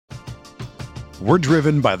We're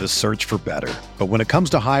driven by the search for better. But when it comes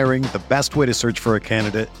to hiring, the best way to search for a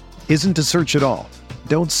candidate isn't to search at all.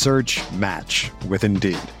 Don't search, match with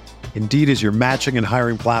Indeed. Indeed is your matching and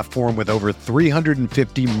hiring platform with over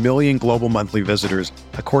 350 million global monthly visitors,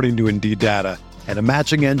 according to Indeed data, and a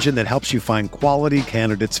matching engine that helps you find quality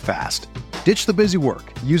candidates fast. Ditch the busy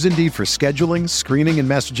work. Use Indeed for scheduling, screening, and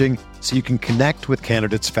messaging so you can connect with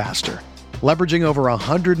candidates faster. Leveraging over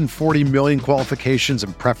 140 million qualifications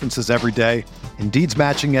and preferences every day, Indeed's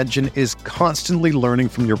matching engine is constantly learning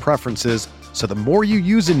from your preferences, so the more you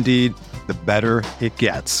use Indeed, the better it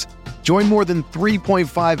gets. Join more than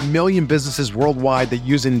 3.5 million businesses worldwide that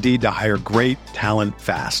use Indeed to hire great talent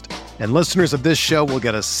fast. And listeners of this show will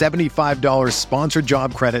get a $75 sponsored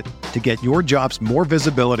job credit to get your jobs more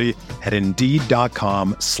visibility at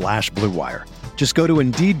Indeed.com/Blue Wire. Just go to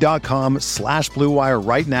Indeed.com/Blue Wire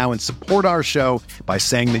right now and support our show by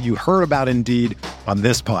saying that you heard about Indeed on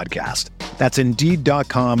this podcast. That's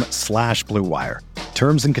Indeed.com/Blue Wire.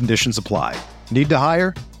 Terms and conditions apply. Need to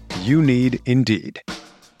hire? You need Indeed.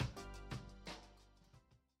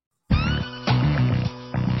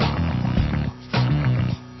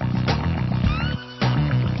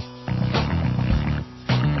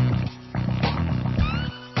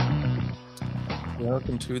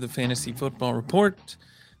 Welcome to the Fantasy Football Report,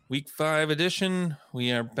 Week 5 edition.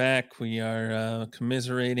 We are back. We are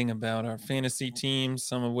commiserating about our fantasy teams,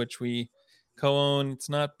 some of which we co-own. It's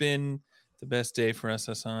not been the best day for us,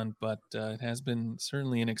 Hassan, but it has been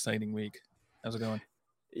certainly an exciting week. How's it going?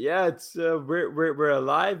 Yeah, it's we're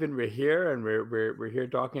alive and we're here and we're here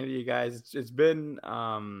talking to you guys. It's been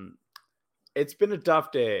a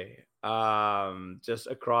tough day. Just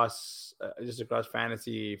across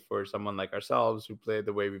fantasy for someone like ourselves who play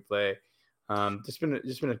the way we play. Just been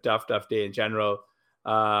a tough day in general.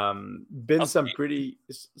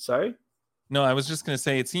 Sorry. No, I was just going to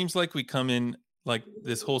say, it seems like we come in like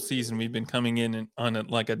this whole season, we've been coming in on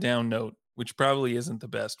a down note, which probably isn't the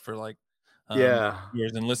best for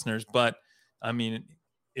viewers and listeners. But I mean,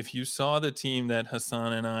 if you saw the team that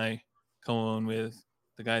Hassan and I co-own with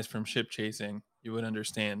the guys from Ship Chasing, you would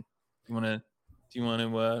understand. Do you want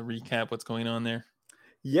to recap what's going on there?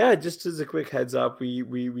 Yeah, just as a quick heads up, we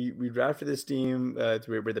drafted this team.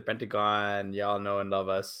 We're the Pentagon. Y'all know and love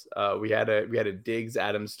us. We had a Diggs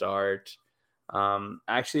Adam start.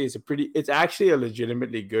 Actually, it's actually a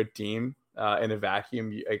legitimately good team. In a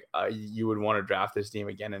vacuum, you would want to draft this team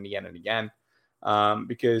again and again and again.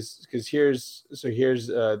 Because here's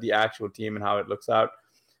the actual team and how it looks out.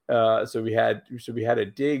 So we had a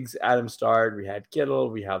Diggs Adam start. We had Kittle.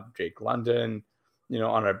 We have Drake London.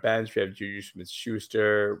 On our bench, we have Juju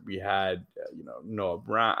Smith-Schuster. We had, Noah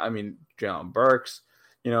Brown. I mean, Jalen Burks.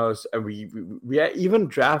 And we even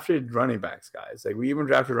drafted running backs, guys. Like, we even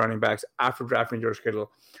drafted running backs after drafting George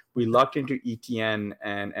Kittle. We lucked into ETN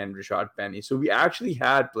and Rashad Penny. So we actually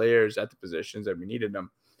had players at the positions that we needed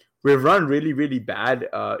them. We've run really, really bad.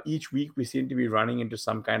 Each week, we seem to be running into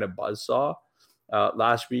some kind of buzzsaw.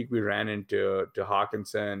 Last week, we ran into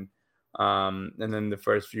Hawkinson. And then the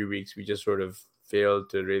first few weeks, we just sort of failed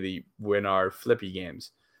to really win our flippy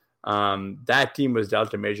games. That team was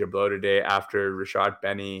dealt a major blow today after Rashad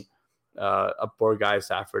Penny, a poor guy,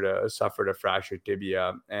 suffered a fractured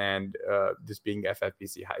tibia, and this being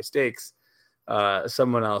FFPC high stakes,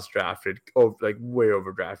 someone else drafted, way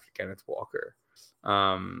overdrafted Kenneth Walker.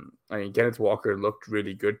 Kenneth Walker looked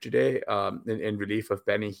really good today. In relief of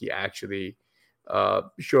Penny, he actually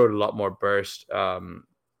showed a lot more burst.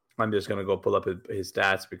 I'm just going to go pull up his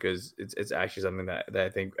stats because it's actually something that I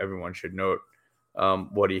think everyone should note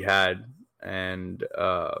what he had. And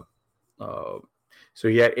so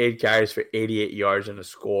he had 8 carries for 88 yards and a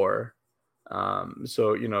score.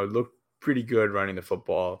 So looked pretty good running the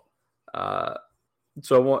football.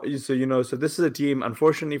 So this is a team.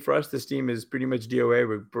 Unfortunately for us, this team is pretty much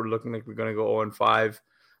DOA. We're looking like we're going to go 0-5.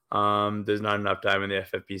 There's not enough time in the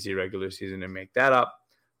FFPC regular season to make that up.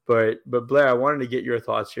 But Blair, I wanted to get your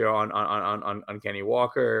thoughts here on Kenny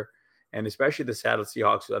Walker and especially the Seattle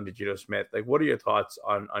Seahawks under Geno Smith. Like, what are your thoughts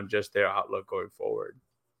on just their outlook going forward?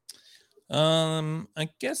 I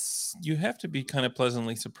guess you have to be kind of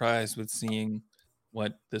pleasantly surprised with seeing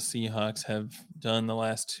what the Seahawks have done the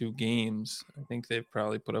last 2 games. I think they've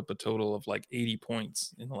probably put up a total of like 80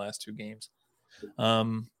 points in the last 2 games.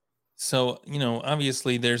 So,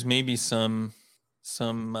 obviously there's maybe some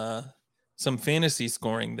fantasy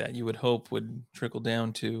scoring that you would hope would trickle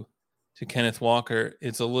down to Kenneth Walker.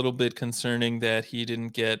 It's a little bit concerning that he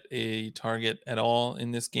didn't get a target at all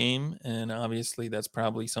in this game. And obviously that's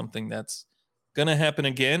probably something that's going to happen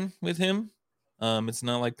again with him. It's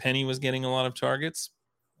not like Penny was getting a lot of targets.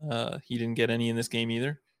 He didn't get any in this game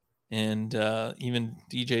either. and even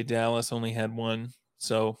DJ Dallas only had one.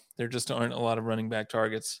 So there just aren't a lot of running back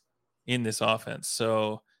targets in this offense.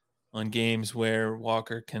 So on games where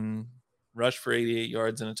Walker can rush for 88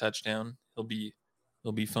 yards and a touchdown, he'll be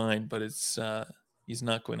fine. But it's he's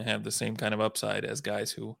not going to have the same kind of upside as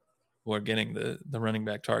guys who are getting the running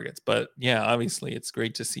back targets. But yeah, obviously it's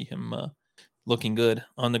great to see him looking good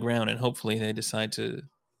on the ground, and hopefully they decide to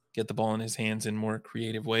get the ball in his hands in more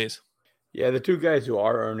creative ways. Yeah, the two guys who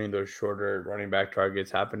are earning those shorter running back targets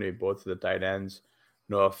happen to be both of the tight ends.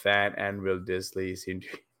 Noah Fant and Will Disley seem to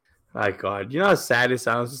be, my God, you know how sad it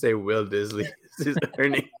sounds to say Will Disley is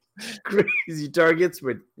earning crazy targets,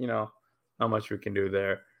 but you know, not much we can do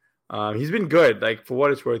there. He's been good. Like, for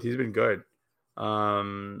what it's worth, he's been good.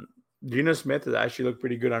 Geno Smith has actually looked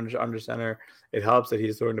pretty good under center. It helps that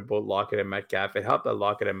he's throwing to both Lockett and Metcalf. It helped that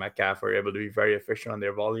Lockett and Metcalf were able to be very efficient on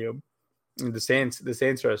their volume. And the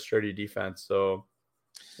Saints are a sturdy defense, so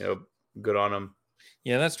you know, good on them.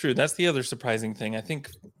 Yeah, that's true. That's the other surprising thing. I think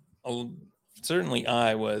certainly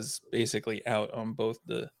I was basically out on both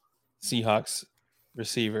the Seahawks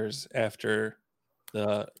receivers after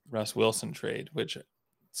the Russ Wilson trade, which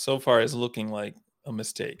so far is looking like a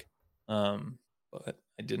mistake. But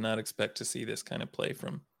I did not expect to see this kind of play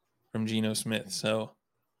from Geno Smith. So,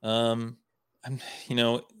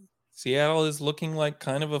 Seattle is looking like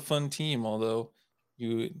kind of a fun team, although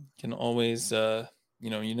you can always,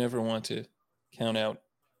 you never want to count out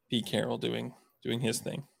Pete Carroll doing his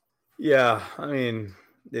thing. Yeah, I mean,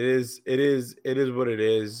 it is what it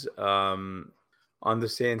is. On the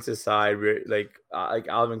Saints' side, like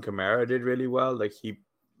Alvin Kamara did really well. Like he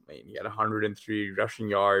had 103 rushing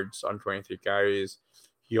yards on 23 carries.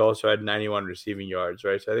 He also had 91 receiving yards,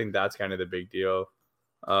 right? So I think that's kind of the big deal.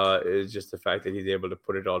 Is just the fact that he's able to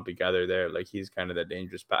put it all together there. Like he's kind of the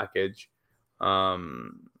dangerous package.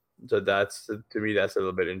 So that's, to me, that's a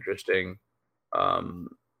little bit interesting. And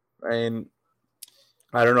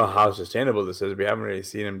I don't know how sustainable this is. We haven't really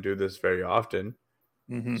seen him do this very often.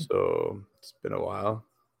 Mm-hmm. So it's been a while.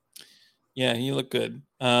 Yeah, he looked good.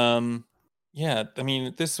 Yeah, I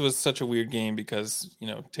mean, this was such a weird game because,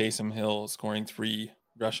 Taysom Hill scoring 3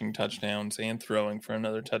 rushing touchdowns and throwing for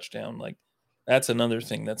another touchdown. Like, that's another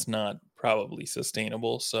thing that's not probably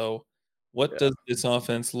sustainable. So what does this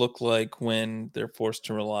offense look like when they're forced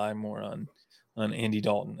to rely more on Andy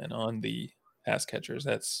Dalton and on the pass catchers?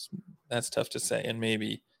 That's tough to say. And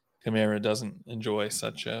maybe Kamara doesn't enjoy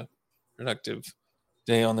such a productive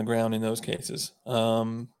day on the ground in those cases.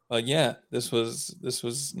 But yeah, this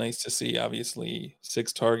was nice to see. Obviously,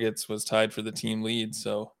 6 targets, was tied for the team lead.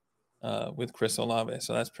 So with Chris Olave,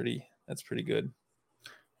 so that's pretty good.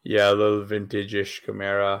 Yeah, a little vintage-ish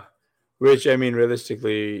Kamara, which, I mean,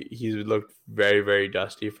 realistically, he's looked very, very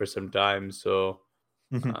dusty for some time. So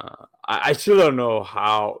I still don't know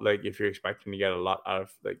how, like, if you're expecting to get a lot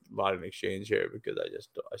in exchange here, because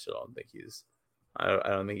I still don't think I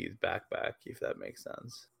don't think he's back, if that makes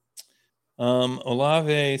sense.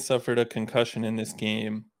 Olave suffered a concussion in this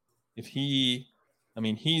game. He's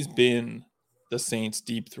been the Saints'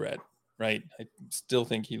 deep threat, right? I still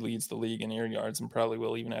think he leads the league in air yards and probably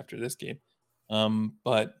will even after this game.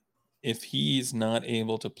 But if he's not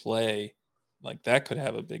able to play, like, that could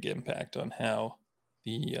have a big impact on how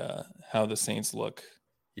the Saints look.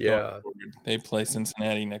 Yeah, they play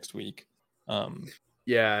Cincinnati next week.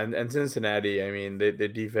 Yeah, and Cincinnati, I mean, the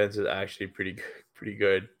defense is actually pretty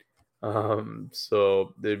good.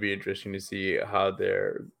 So it'd be interesting to see how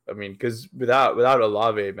because without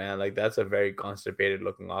Olave, man, like, that's a very constipated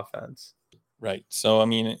looking offense. Right. So, I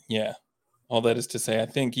mean, yeah, all that is to say, I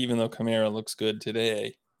think even though Kamara looks good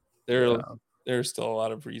today, there's still a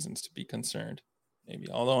lot of reasons to be concerned, maybe,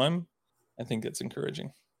 although I think it's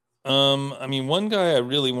encouraging. One guy I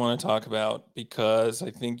really want to talk about, because I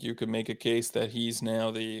think you could make a case that he's now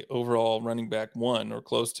the overall running back 1 or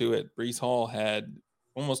close to it. Breece Hall had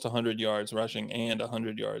almost 100 yards rushing and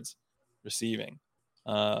 100 yards receiving.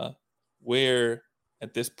 Where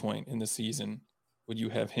at this point in the season would you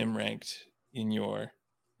have him ranked in your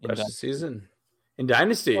season? In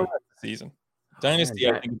Dynasty? Season. Dynasty,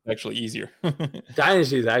 I think it's actually easier.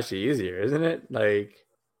 Dynasty is actually easier, isn't it?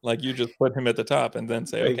 Like you just put him at the top and then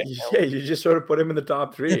say, okay. Yeah, you just sort of put him in the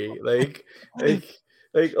top 3.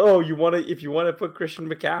 If you want to put Christian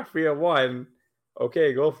McCaffrey at 1,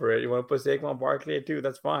 okay, go for it. You want to put Saquon Barkley at 2,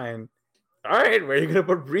 that's fine. All right, where are you going to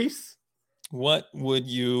put Breece?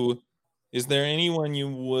 Is there anyone you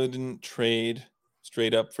wouldn't trade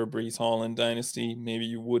straight up for Breece Hall in Dynasty? Maybe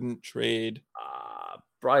you wouldn't trade.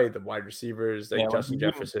 Probably the wide receivers, like Justin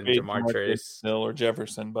Jefferson, Jamar Chase, Hill, or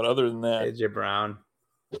Jefferson. But other than that, AJ Brown.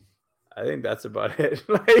 I think that's about it.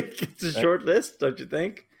 It's a short list, don't you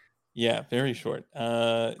think? Yeah, very short.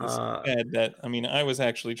 It's bad that I mean, I was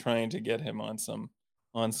actually trying to get him on some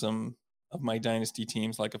of my dynasty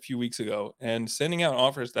teams like a few weeks ago, and sending out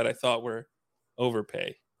offers that I thought were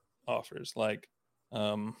overpay offers. Like, I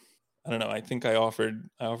don't know. I think I offered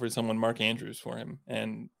someone Mark Andrews for him,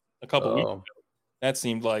 and a couple weeks Oh, ago, that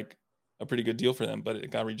seemed like a pretty good deal for them, but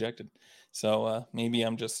it got rejected. So maybe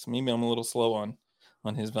I'm a little slow on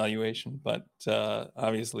his valuation, but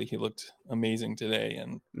obviously he looked amazing today,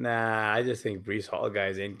 and nah, I just think Brees Hall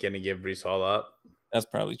guys ain't gonna give Brees Hall up. that's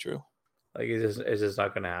probably true. Like it's just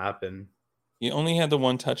not gonna happen. He only had the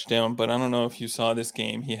one touchdown, but I don't know if you saw this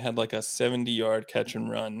game. He had like a 70-yard catch and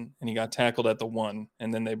run, and he got tackled at the one,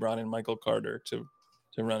 and then they brought in Michael Carter to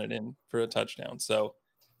run it in for a touchdown. So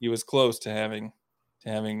he was close to having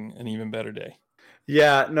an even better day.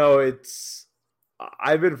 Yeah, no, it's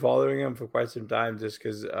I've been following him for quite some time just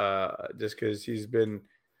because he's been.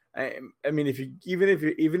 I mean, if you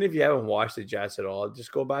haven't watched the Jets at all,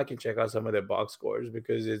 just go back and check out some of their box scores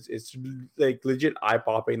because it's like legit eye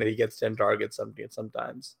popping that he gets 10 targets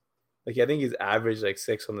sometimes. Like I think he's averaged like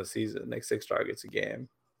 6 on the season, like 6 targets a game.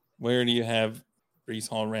 Where do you have Brees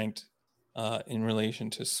Hall ranked in relation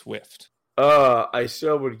to Swift? I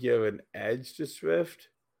still would give an edge to Swift.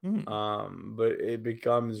 Hmm. But it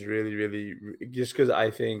becomes really, really just because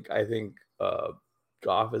I think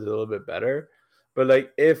Goff is a little bit better. But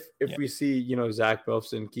like if Yeah. we see Zach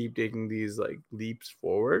Wilson keep taking these like leaps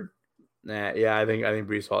forward, yeah, I think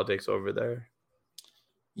Brees Hall takes over there.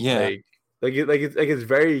 Yeah. It's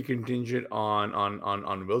very contingent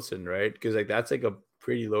on Wilson, right? Because like that's like a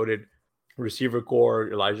pretty loaded receiver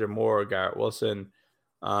core. Elijah Moore, Garrett Wilson.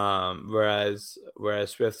 Whereas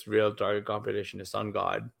Swift's real target competition is Sun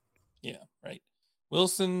God. Yeah, right.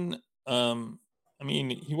 Wilson, I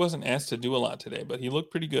mean, he wasn't asked to do a lot today, but he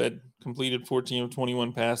looked pretty good. Completed 14 of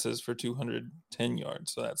 21 passes for 210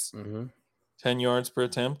 yards. So that's 10 yards per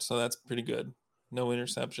attempt. So that's pretty good. No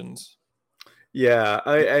interceptions. Yeah,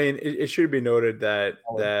 I mean, it should be noted that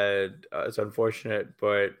it's unfortunate,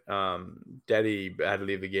 but Deddy had to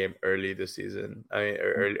leave the game early this season. I mean,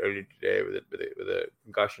 early today with a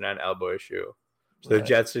concussion and elbow issue. So the Right.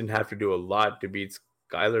 Jets didn't have to do a lot to beat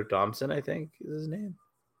Skylar Thompson, I think is his name.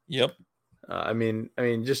 Yep. I mean,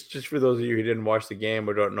 just for those of you who didn't watch the game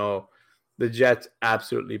or don't know, the Jets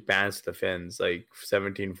absolutely pantsed the Finns like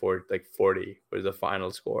 17-4, like 40 was the final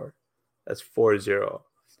score. That's 4-0.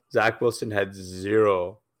 Zach Wilson had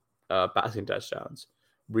 0 passing touchdowns.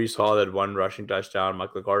 Brees Hall had 1 rushing touchdown.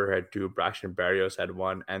 Michael Carter had 2. Braxton Berrios had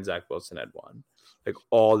 1, and Zach Wilson had 1. Like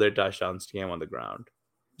all their touchdowns came on the ground.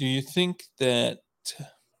 Do you think that,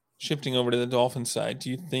 shifting over to the Dolphins side, do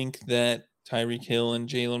you think that Tyreek Hill and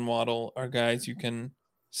Jalen Waddle are guys you can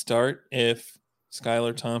start if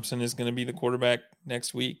Skylar Thompson is going to be the quarterback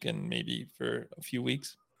next week and maybe for a few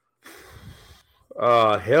weeks?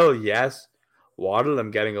 Hill, yes. Waddle, I'm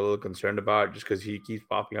getting a little concerned about just because he keeps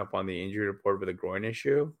popping up on the injury report with a groin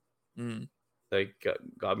issue. Like,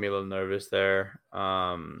 got me a little nervous there.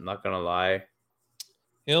 Not gonna lie.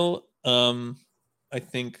 Hill, I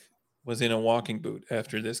think, was in a walking boot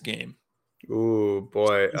after this game. Ooh,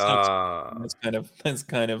 boy. That's kind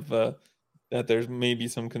of that there's maybe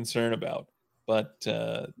some concern about. But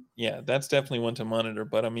yeah, that's definitely one to monitor.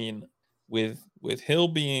 But I mean, with Hill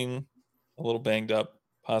being a little banged up,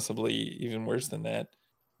 possibly even worse than that,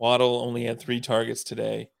 Waddle only had 3 targets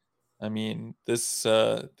today. I mean, this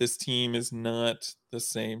team is not the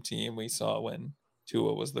same team we saw when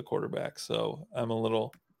Tua was the quarterback. So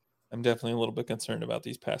I'm definitely a little bit concerned about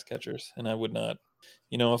these pass catchers, and I would not,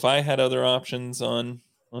 if I had other options on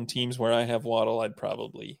teams where I have Waddle, I'd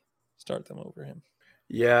probably start them over him.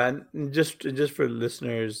 Yeah, and just for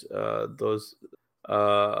listeners, those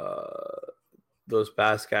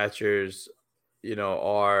pass catchers,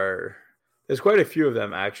 are there's quite a few of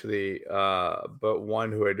them actually. But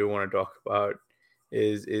one who I do want to talk about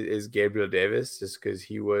is Gabriel Davis, just because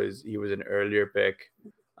he was an earlier pick.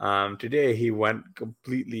 Today he went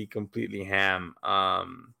completely ham.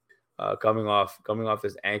 Coming off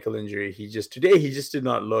this ankle injury, he just did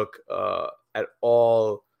not look at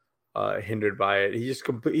all hindered by it. He just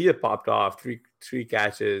popped off three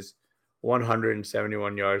catches,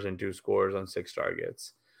 171 yards and 2 scores on 6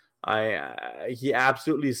 targets. He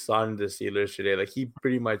absolutely sunned the Steelers today. Like he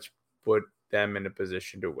pretty much put them in a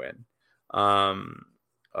position to win. And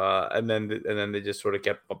then they just sort of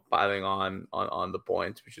kept piling on the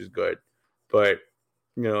points, which is good. But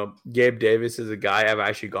Gabe Davis is a guy I've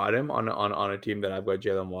actually got him on a team that I've got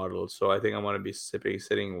Jalen Waddle. So I think I'm going to be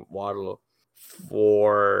sitting Waddle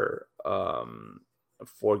for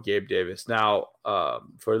Gabe Davis. Now,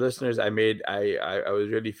 for listeners, I was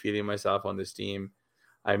really feeling myself on this team.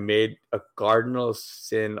 I made a cardinal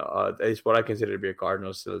sin, at least what I consider to be a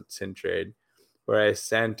cardinal sin trade, where I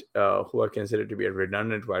sent who I consider to be a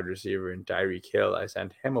redundant wide receiver in Tyreek Hill. I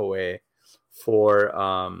sent him away for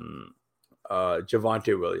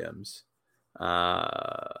Javonte Williams.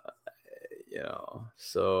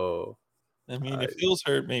 So I mean, if Hill's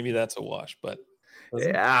hurt, maybe that's a wash, but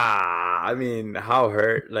I mean, how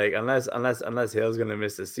hurt? Like, unless Hill's gonna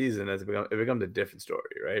miss the season, it becomes a different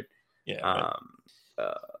story, right? Yeah.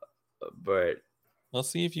 But we'll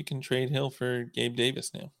see if you can trade Hill for Gabe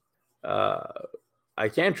Davis now. I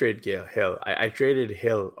can't trade Hill. I traded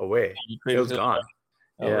Hill away. Hill's gone.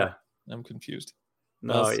 Oh, yeah, right. I'm confused.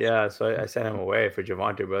 No, yeah. So I sent him away for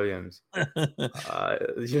Javonte Williams.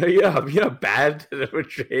 You know how bad of a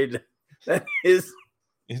trade that is.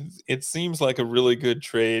 It seems like a really good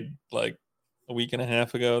trade. Like a week and a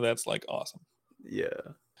half ago, that's like awesome. Yeah,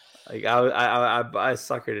 like I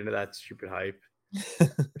suckered into that stupid hype.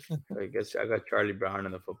 I guess I got Charlie Brown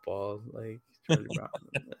in the football, like Charlie Brown.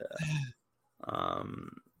 Yeah.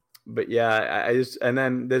 But yeah, I just, and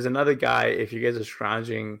then there's another guy. If you guys are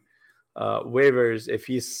scrounging waivers, if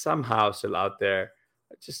he's somehow still out there,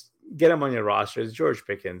 just get him on your roster. It's George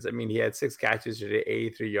Pickens. I mean, he had 6 catches today,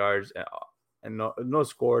 83 yards, and no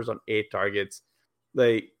scores on 8 targets.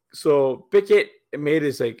 Like, so Pickett made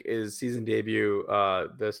his season debut.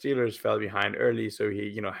 The Steelers fell behind early, so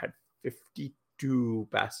he had 52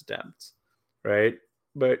 pass attempts, right?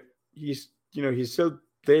 But he still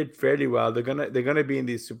played fairly well. They're gonna be in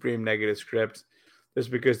these supreme negative scripts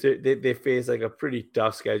just because they face like a pretty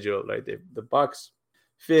tough schedule, right? The Bucks,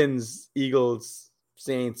 Finns, Eagles,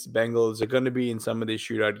 Saints, Bengals are gonna be in some of these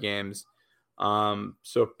shootout games.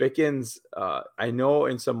 So Pickens, I know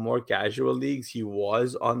in some more casual leagues he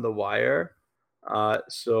was on the wire.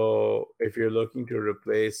 So if you're looking to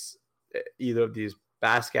replace either of these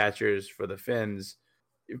pass catchers for the Finns,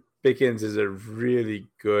 Pickens is a really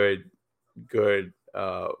good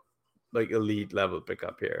elite level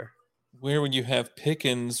pickup here. Where would you have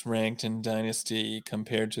Pickens ranked in Dynasty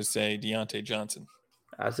compared to, say, Deontay Johnson?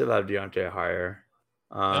 I still have Deontay higher.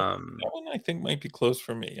 That one I think might be close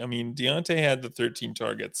for me. I mean, Deontay had the 13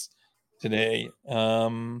 targets today.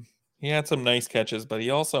 He had some nice catches, but he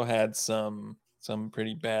also had some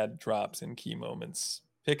pretty bad drops in key moments.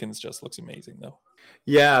 Pickens just looks amazing, though.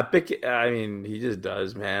 Yeah, I mean, he just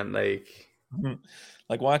does, man. Like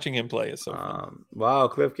watching him play is so fun. Wow,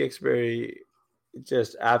 Cliff Kingsbury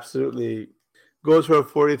just absolutely goes for a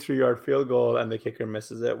 43-yard field goal, and the kicker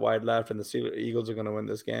misses it wide left, and the Eagles are going to win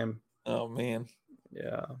this game. Oh, man.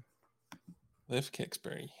 Yeah. Cliff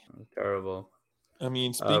Kingsbury. Terrible. I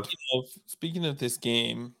mean, speaking of this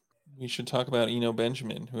game, we should talk about Eno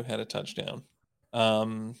Benjamin, who had a touchdown.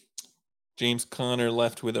 James Conner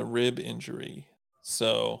left with a rib injury.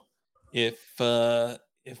 So if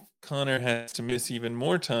Conner has to miss even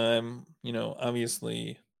more time,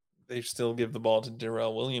 obviously they still give the ball to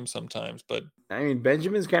Darrell Williams sometimes. But I mean,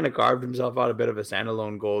 Benjamin's kind of carved himself out a bit of a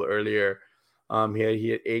standalone goal earlier. He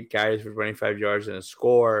had 8 carries for 25 yards and a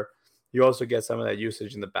score. You also get some of that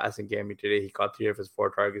usage in the passing game today. He caught 3 of his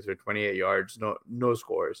 4 targets for 28 yards, no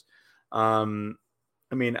scores. I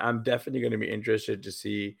mean, I'm definitely going to be interested to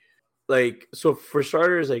see. So for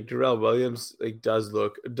starters, Darrell Williams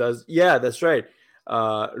yeah, that's right.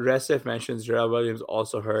 Resif mentions Darrell Williams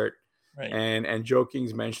also hurt, right. and Joe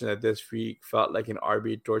Kings mentioned that this week felt like an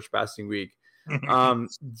RB torch passing week.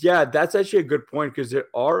 Yeah, that's actually a good point because there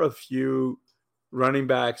are a few running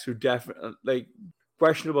backs who definitely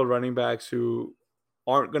questionable running backs who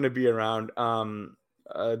aren't going to be around.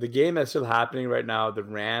 The game that's still happening right now, the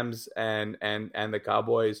Rams and the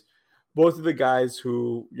Cowboys. Both of the guys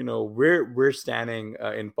who, we're standing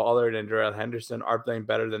in Pollard and Darrell Henderson are playing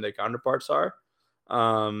better than their counterparts are.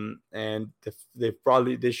 And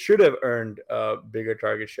they should have earned a bigger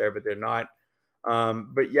target share, but they're not.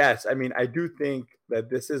 But yes, I mean, I do think that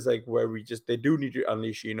this is where they do need to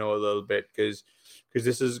unleash, a little bit because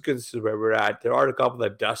this is where we're at. There are a couple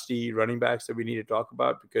of dusty running backs that we need to talk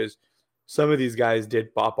about because some of these guys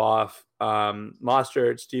did pop off.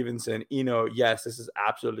 Mostert, Stevenson, Eno. Yes, this is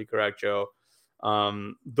absolutely correct, Joe.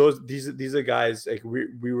 These are guys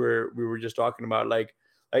we were just talking about. Like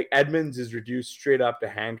Edmonds is reduced straight up to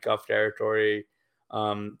handcuff territory.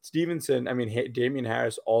 Stevenson, I mean, Damian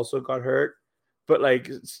Harris also got hurt, but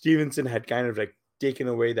Stevenson had kind of taken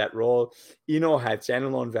away that role. Eno had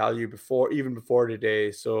standalone value even before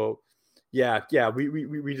today. So yeah,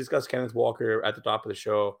 we discussed Kenneth Walker at the top of the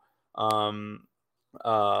show.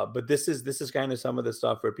 But this is kind of some of the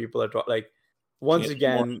stuff where people are once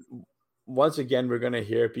again we're gonna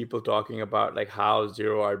hear people talking about how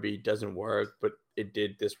zero RB doesn't work, but it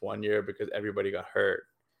did this one year because everybody got hurt.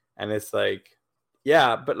 And it's like,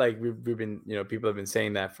 yeah, but like we've been, people have been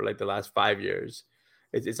saying that for like the last 5 years.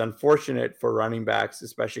 It's unfortunate for running backs,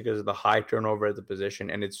 especially because of the high turnover at the position.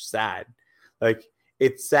 And it's sad. Like,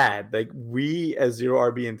 it's sad. Like, we as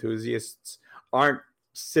zero RB enthusiasts aren't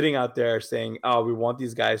sitting out there saying, oh, we want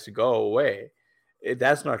these guys to go away.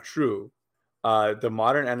 That's not true. The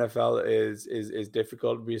modern NFL is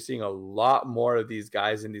difficult. We're seeing a lot more of these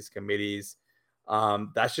guys in these committees.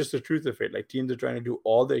 That's just the truth of it. Like, teams are trying to do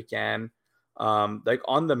all they can. Like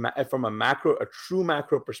from a true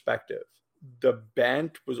macro perspective, the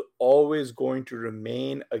bent was always going to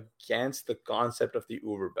remain against the concept of the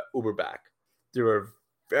Uber back. There are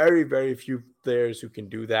very, very few players who can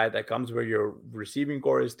do that. That comes where your receiving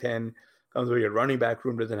core is 10, comes where your running back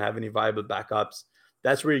room doesn't have any viable backups.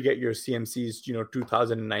 That's where you get your CMC's,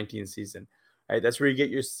 2019 season, right? That's where you get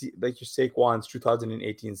your Saquon's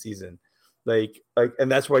 2018 season.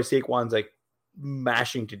 And that's why Saquon's like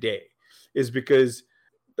mashing today, is because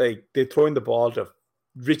like they're throwing the ball to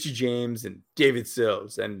Richie James and David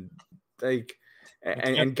Sills and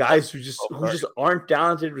guys who just aren't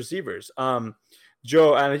talented receivers.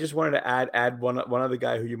 Joe, and I just wanted to add one other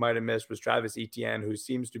guy who you might have missed was Travis Etienne, who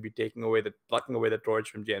seems to be plucking away the torch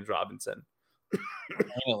from James Robinson.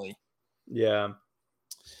 Finally. Yeah.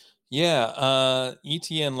 Yeah.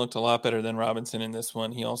 Etienne looked a lot better than Robinson in this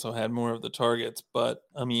one. He also had more of the targets, but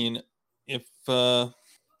I mean, if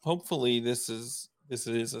hopefully this is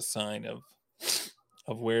a sign of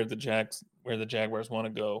where the Jaguars want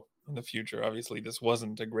to go in the future. Obviously, this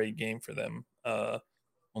wasn't a great game for them.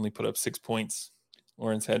 Only put up 6 points.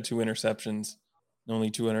 Lawrence had 2 interceptions, only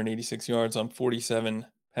 286 yards on 47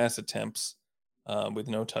 pass attempts, with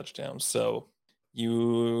no touchdowns. So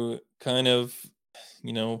you kind of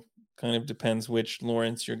depends which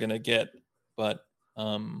Lawrence you're going to get, but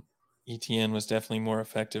Etienne was definitely more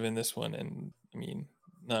effective in this one, and I mean,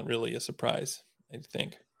 not really a surprise, I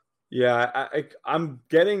think. Yeah, I'm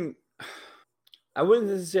getting. I wouldn't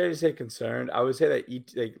necessarily say concerned. I would say that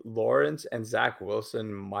Lawrence and Zach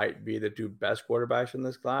Wilson might be the 2 best quarterbacks in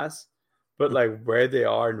this class, but like where they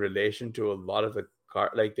are in relation to a lot of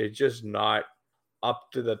they're just not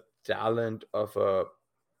up to the talent of a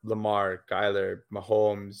Lamar, Kyler,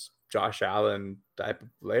 Mahomes, Josh Allen type of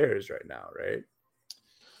players right now, right?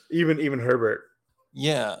 Even Herbert.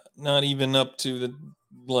 Yeah, not even up to the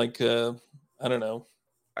I don't know.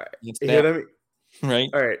 Right.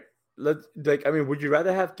 All right. Would you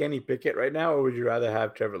rather have Kenny Pickett right now, or would you rather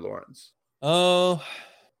have Trevor Lawrence? Oh,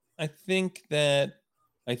 I think that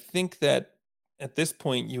at this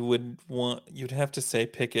point you'd have to say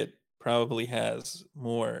Pickett probably has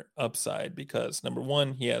more upside, because number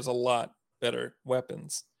one, he has a lot better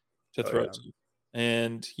weapons to throw to,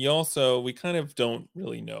 and we kind of don't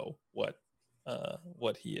really know what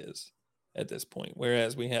he is at this point.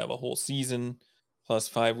 Whereas we have a whole season plus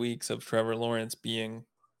 5 weeks of Trevor Lawrence being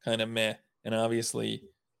kind of meh, and obviously,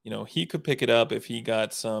 he could pick it up if he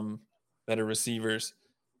got some better receivers,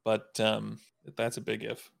 but that's a big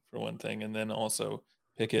if for one thing. And then also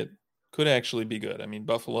Pickett could actually be good. I mean,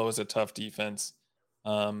 Buffalo is a tough defense.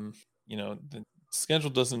 The schedule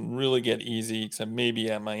doesn't really get easy except maybe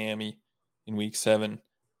at Miami in week 7.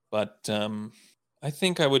 But I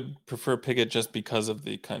think I would prefer Pickett just because of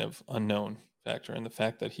the kind of unknown factor and the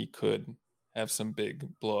fact that he could have some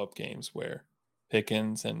big blow up games where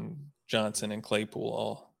Pickens and Johnson and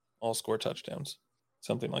Claypool all score touchdowns,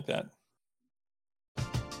 something like that.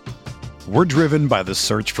 We're driven by the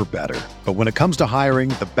search for better. But when it comes to hiring,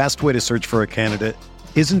 the best way to search for a candidate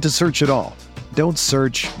isn't to search at all. Don't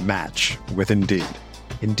search, match with Indeed.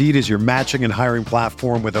 Indeed is your matching and hiring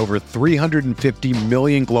platform with over 350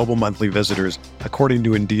 million global monthly visitors, according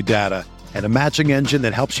to Indeed data, and a matching engine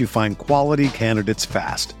that helps you find quality candidates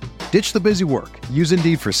fast. Ditch the busy work. Use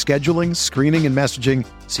Indeed for scheduling, screening, and messaging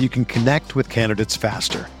so you can connect with candidates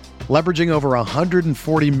faster. Leveraging over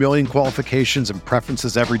 140 million qualifications and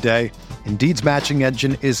preferences every day, Indeed's matching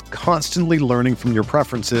engine is constantly learning from your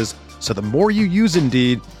preferences, so the more you use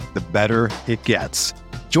Indeed, the better it gets.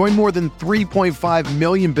 Join more than 3.5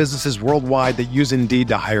 million businesses worldwide that use Indeed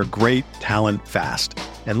to hire great talent fast.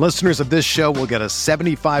 And listeners of this show will get a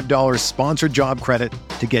 $75 sponsored job credit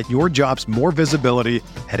to get your jobs more visibility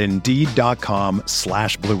at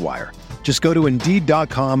Indeed.com/Blue Wire. Just go to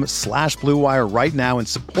Indeed.com/Blue Wire right now and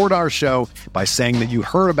support our show by saying that you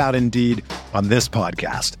heard about Indeed on this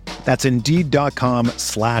podcast. That's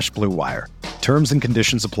Indeed.com/Blue Wire. Terms and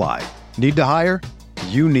conditions apply. Need to hire?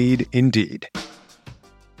 You need Indeed.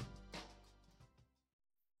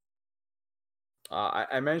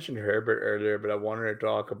 I mentioned Herbert earlier, but I wanted to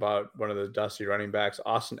talk about one of the dusty running backs.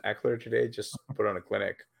 Austin Eckler today just put on a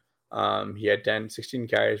clinic. He had 16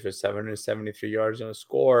 carries for 773 yards and a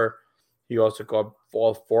score. He also got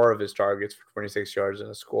all 4 of his targets for 26 yards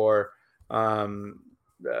and a score. I'll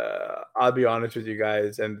be honest with you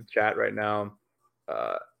guys and the chat right now.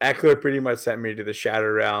 Eckler pretty much sent me to the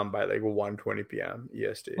shadow realm by like 1:20 p.m.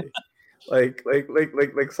 EST. like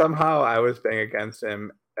somehow I was playing against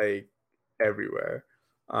him like everywhere.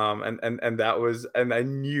 And that was, and I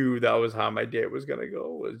knew that was how my day was gonna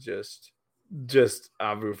go, was just we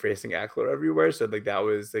were facing Eckler everywhere. So that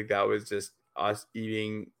was just us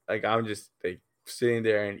eating. Like I'm just like sitting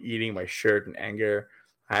there and eating my shirt in anger.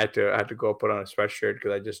 I had to go put on a sweatshirt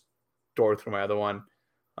because I just tore through my other one.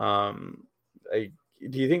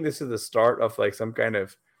 Do you think this is the start of like some kind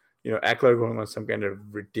of, Eckler going on some kind of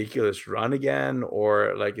ridiculous run again,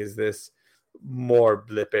 or like is this more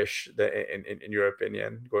blippish in your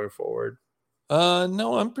opinion going forward?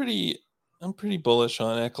 No, I'm pretty bullish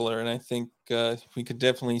on Eckler, and I think we could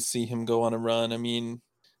definitely see him go on a run. I mean,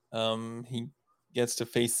 he gets to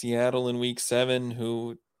face Seattle in Week 7,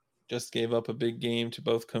 who just gave up a big game to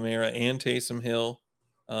both Kamara and Taysom Hill.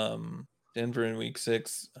 Denver in Week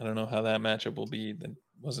 6, I don't know how that matchup will be. That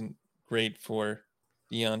wasn't great for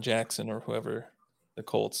Deion Jackson or whoever the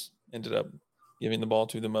Colts ended up giving the ball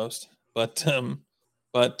to the most. But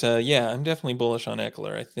yeah, I'm definitely bullish on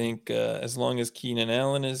Eckler. I think as long as Keenan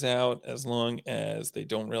Allen is out, as long as they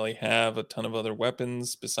don't really have a ton of other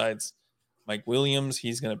weapons besides Mike Williams,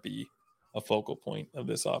 he's going to be a focal point of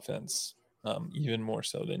this offense, even more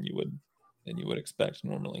so than you would expect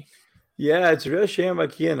normally. Yeah, it's a real shame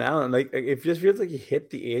about Keenan Allen. Like it just feels like he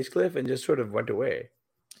hit the age cliff and just sort of went away.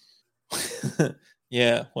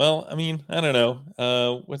 Yeah, well, I mean, I don't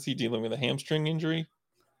know. What's he dealing with? A hamstring injury?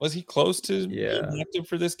 Was he close to being active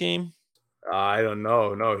for this game? I don't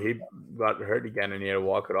know. No, he got hurt again and he had to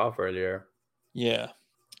walk it off earlier. Yeah.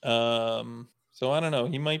 So I don't know.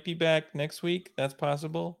 He might be back next week. That's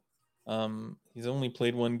possible. He's only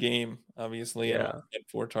played one game, obviously. Yeah. I don't get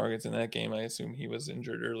 4 targets in that game. I assume he was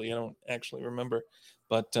injured early. I don't actually remember.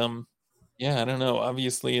 But yeah, I don't know.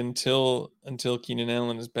 Obviously, until Keenan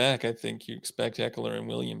Allen is back, I think you expect Eckler and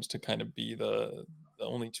Williams to kind of be the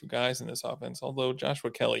only 2 guys in this offense. Although Joshua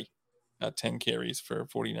Kelly got 10 carries for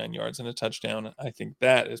 49 yards and a touchdown. I think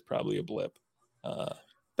that is probably a blip.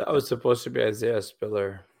 That was supposed to be Isaiah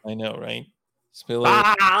Spiller. I know, right? Spiller.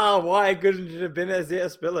 Why couldn't it have been Isaiah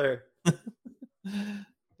Spiller?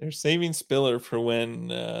 They're saving Spiller for when,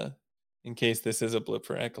 in case this is a blip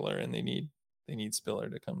for Eckler and they need Spiller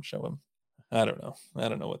to come show him. I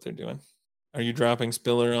don't know what they're doing. Are you dropping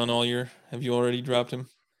Spiller on all your? Have you already dropped him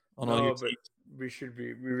on all your teams? We should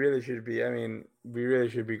be. We really should be. I mean, we really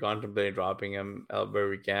should be contemplating dropping him where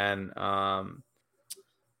we can. I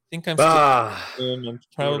think I'm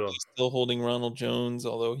probably still holding Ronald Jones,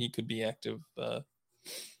 although he could be active.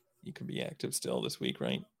 He could be active still this week,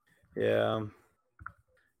 right? Yeah.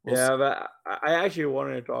 But I actually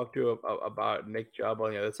wanted to talk to you about Nick Chubb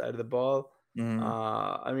on the other side of the ball. Mm-hmm.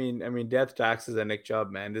 I mean, death taxes and Nick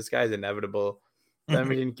Chubb, man. This guy's inevitable.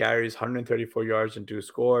 17 carries, 134 yards, and 2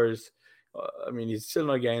 scores. I mean, he's still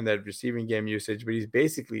not getting that receiving game usage, but he's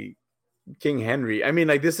basically King Henry. I mean,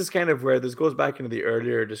 like this is kind of where this goes back into the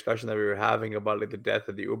earlier discussion that we were having about like the death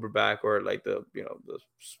of the Uber back, or like the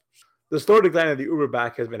slow decline of the Uber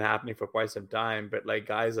back has been happening for quite some time. But like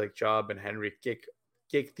guys like Chubb and Henry kick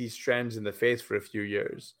these trends in the face for a few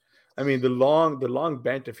years. I mean, the long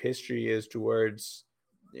bent of history is towards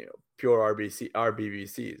pure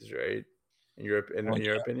RBBCs, right? In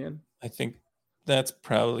your opinion, I think that's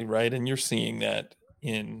probably right, and you're seeing that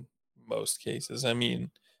in most cases. I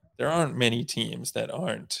mean, there aren't many teams that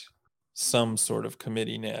aren't some sort of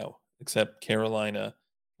committee now, except Carolina,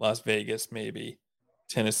 Las Vegas, maybe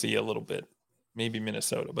Tennessee a little bit, maybe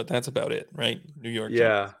Minnesota, but that's about it, right? New York.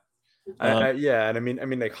 Yeah. And I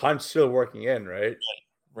mean, like Hunt's still working in, right?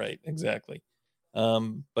 Right, exactly.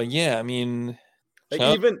 But yeah, I mean, like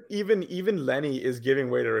Chubb, even Lenny is giving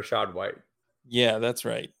way to Rachaad White. Yeah, that's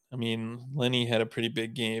right. I mean, Lenny had a pretty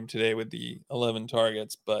big game today with the 11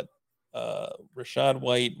 targets, but Rachaad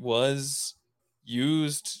White was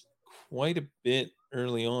used quite a bit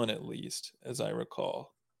early on, at least, as I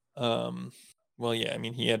recall. Well, yeah, I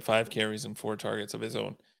mean, he had 5 carries and 4 targets of his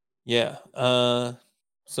own. Yeah.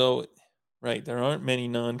 So, right, there aren't many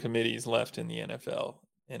non-committees left in the NFL.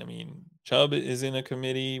 And I mean, Chubb is in a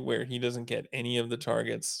committee where he doesn't get any of the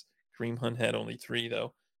targets. Kareem Hunt had only 3,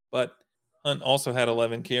 though. But Hunt also had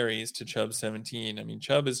 11 carries to Chubb's 17. I mean,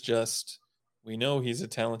 Chubb is just, we know he's a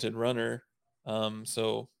talented runner.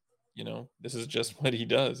 So, this is just what he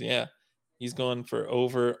does. Yeah. He's gone for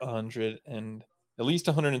over 100 and at least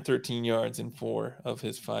 113 yards in 4 of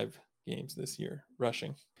his 5 games this year,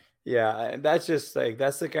 rushing. Yeah, and that's just like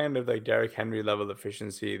that's the kind of like Derrick Henry level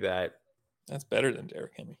efficiency that. That's better than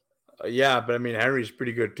Derrick Henry. Yeah, but I mean Henry's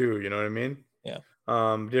pretty good too. You know what I mean? Yeah.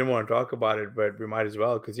 Didn't want to talk about it, but we might as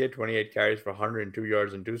well because he had 28 carries for 102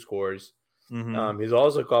 yards and 2 scores. Mm-hmm. He's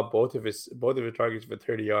also caught both of his targets for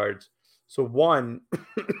 30 yards. So one,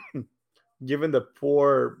 given the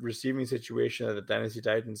poor receiving situation that the Tennessee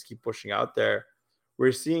Titans keep pushing out there,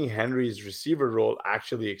 we're seeing Henry's receiver role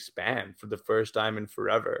actually expand for the first time in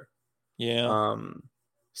forever. Yeah.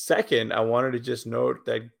 Second, I wanted to just note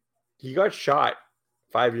that he got shot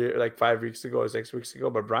 5 weeks ago, 6 weeks ago,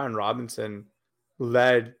 but Brian Robinson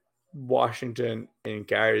led Washington in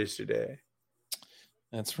carries today.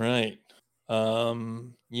 That's right.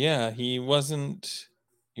 Yeah, he wasn't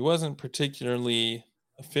particularly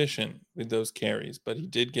efficient with those carries, but he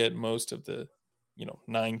did get most of the,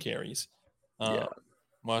 9 carries. Yeah.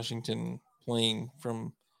 Washington playing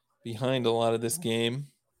from behind a lot of this game,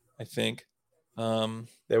 I think.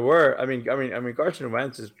 They were. I mean, Carson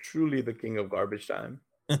Wentz is truly the king of garbage time.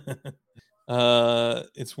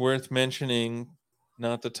 It's worth mentioning,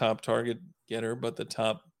 not the top target getter, but the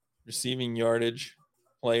top receiving yardage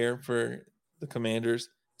player for the Commanders,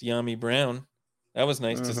 Dyami Brown. That was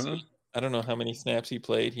nice to see. I don't know how many snaps he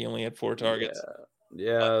played. He only had 4 targets.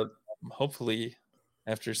 Yeah. Hopefully,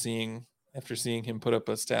 after seeing him put up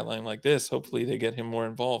a stat line like this, hopefully they get him more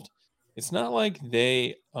involved. It's not like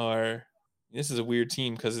they are. This is a weird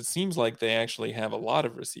team because it seems like they actually have a lot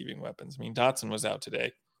of receiving weapons. I mean, Dotson was out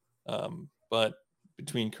today, but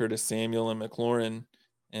between Curtis Samuel and McLaurin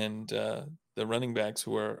and the running backs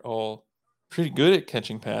who are all pretty good at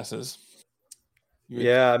catching passes.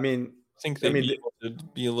 I think they'd be able to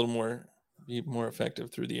be a little more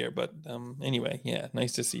effective through the air. But anyway, yeah,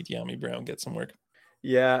 nice to see Dyami Brown get some work.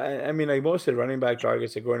 Yeah, I mean, like most of the running back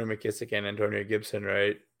targets are going to McKissick and Antonio Gibson,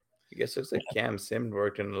 right? I guess it's like Cam Sim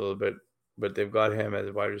worked in a little bit, but they've got him as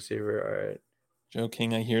a wide receiver. All right. Joe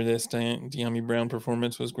King, I hear this. Dyami Brown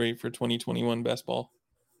performance was great for 2021 best ball.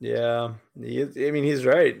 Yeah, he is. I mean, he's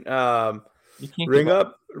right. Ring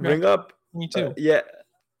up. Me too. Yeah.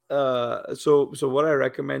 So what I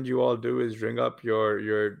recommend you all do is ring up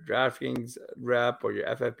your DraftKings rep or your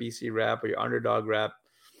FFPC rep or your underdog rep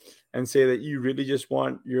and say that you really just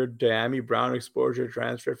want your Dyami Brown exposure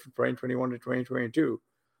transferred from 2021 to 2022.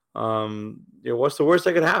 What's the worst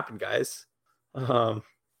that could happen, guys?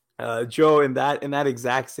 Joe, in that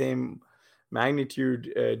exact same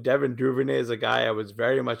magnitude, Devin Duvernay is a guy I was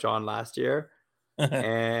very much on last year,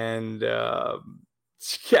 and I've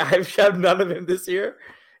none of him this year,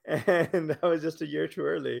 and that was just a year too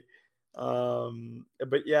early.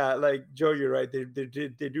 But yeah, like Joe, you're right. They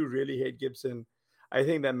do really hate Gibson. I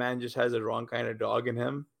think that man just has a wrong kind of dog in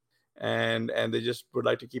him, and they just would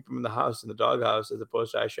like to keep him in the house, in the doghouse, as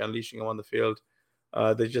opposed to actually unleashing him on the field.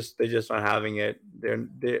 They're just not having it.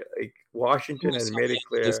 They like Washington has made it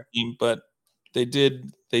clear, but they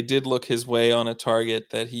did look his way on a target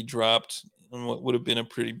that he dropped on what would have been a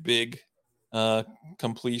pretty big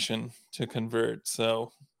completion to convert.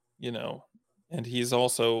 So, and he's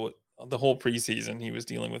also, the whole preseason he was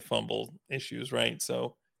dealing with fumble issues, right?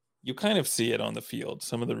 So you kind of see it on the field,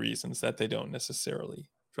 some of the reasons that they don't necessarily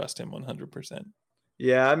trust him 100%.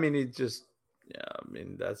 Yeah, I mean,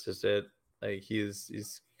 that's just it. Like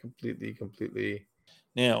he's completely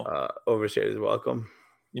now overstayed his welcome.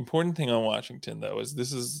 The important thing on Washington, though, is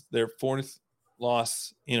this is their 4th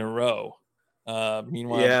loss in a row.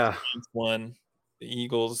 Meanwhile, the Giants won. The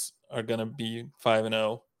Eagles are going to be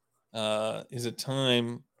 5-0. Is it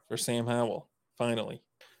time for Sam Howell? Finally,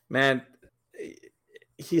 man,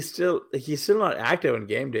 he's still not active on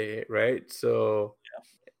game day, right? So,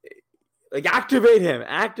 like, activate him.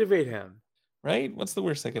 Right? What's the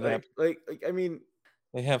worst that could happen? Like, I mean,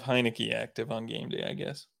 they have Heineke active on game day, I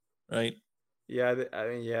guess, right? Yeah,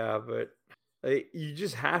 but like, you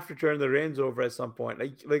just have to turn the reins over at some point.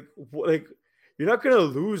 Like you're not gonna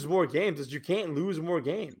lose more games, because you can't lose more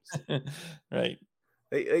games, right?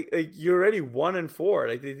 Like you're already 1-4.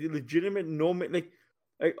 Like the legitimate like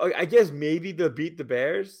I guess maybe they'll beat the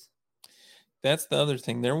Bears. That's the other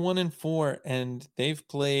thing. They're 1-4, and they've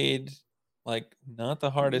played like not the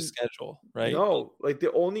hardest schedule, right? No, like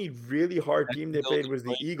the only really hard team they played was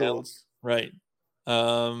the Eagles, right?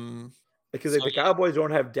 Because the Cowboys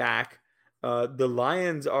don't have Dak. The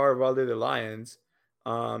Lions are, well, they're the Lions.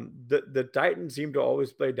 The Titans seem to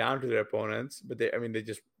always play down to their opponents, but they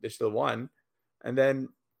still won. And then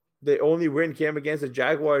the only win came against the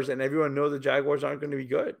Jaguars, and everyone knows the Jaguars aren't going to be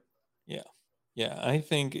good. Yeah. I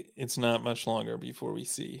think it's not much longer before we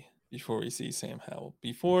see Sam Howell.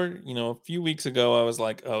 Before, a few weeks ago, I was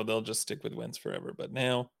like, oh, they'll just stick with Wentz forever. But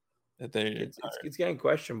now that they it's getting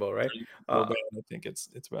questionable, right? I think it's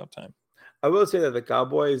about time. I will say that the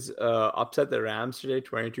Cowboys upset the Rams today,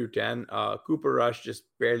 22-10. Cooper Rush just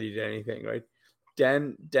barely did anything, right?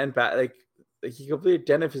 10 like he completed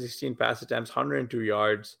 10 of his 16 pass attempts, 102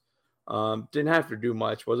 yards. Didn't have to do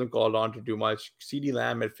much, wasn't called on to do much. CeeDee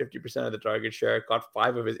Lamb had 50% of the target share, caught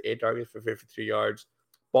 5 of his 8 targets for 53 yards.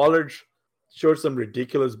 Pollard showed some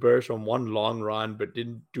ridiculous bursts on one long run, but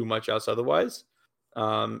didn't do much else otherwise.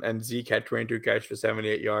 And Zeke had 22 catches for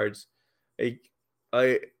 78 yards.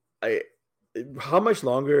 How much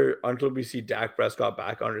longer until we see Dak Prescott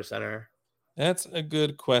back under center? That's a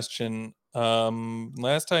good question.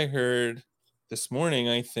 Last I heard this morning,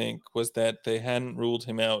 I think, was that they hadn't ruled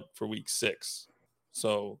him out for week 6.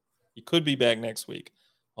 So he could be back next week.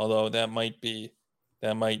 Although that might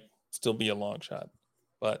still be a long shot.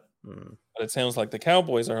 But it sounds like the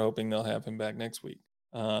Cowboys are hoping they'll have him back next week.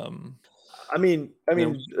 I mean,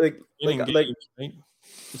 like, right?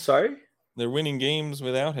 Sorry? They're winning games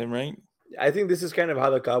without him, right? I think this is kind of how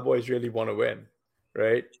the Cowboys really want to win,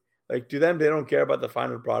 right? Like, to them, they don't care about the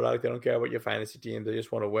final product. They don't care about your fantasy team. They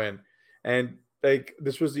just want to win. And like,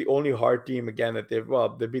 this was the only hard team again that they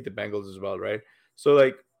beat the Bengals as well, right? So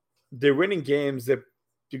like, they're winning games. They're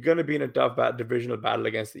going to be in a tough divisional battle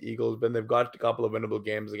against the Eagles, but they've got a couple of winnable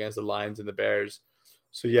games against the Lions and the Bears.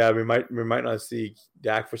 So yeah, we might not see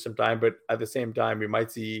Dak for some time, but at the same time, we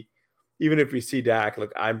might see, even if we see Dak,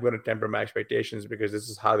 like, I'm going to temper my expectations because this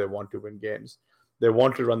is how they want to win games. They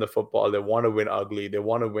want to run the football. They want to win ugly. They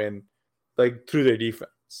want to win like through their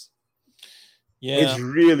defense. Yeah, it's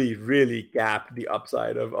really, really gapped the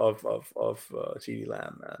upside of CeeDee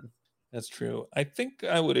Lamb, man. That's true. I think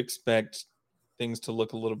I would expect things to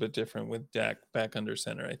look a little bit different with Dak back under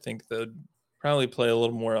center. I think they'll probably play a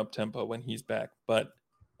little more up tempo when he's back, but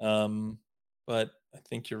I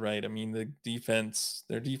think you're right. I mean, their defense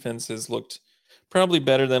has looked probably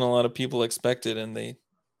better than a lot of people expected, and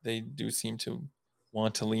they do seem to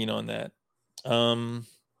want to lean on that.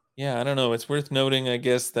 Yeah, I don't know. It's worth noting, I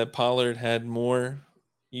guess, that Pollard had more.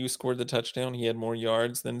 He scored the touchdown. He had more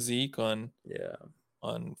yards than Zeke on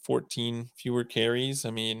 14 fewer carries.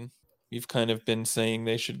 I mean, we've kind of been saying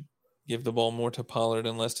they should give the ball more to Pollard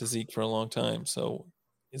and less to Zeke for a long time. So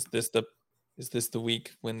is this the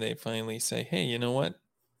week when they finally say, hey, you know what?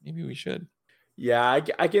 Maybe we should. Yeah,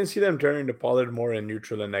 I can see them turning to Pollard more in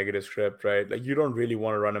neutral and negative script, right? Like, you don't really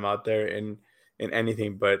want to run him out there in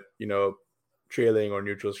anything but, trailing or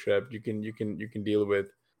neutral script. You can deal with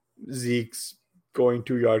Zeke's going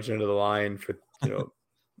 2 yards into the line for,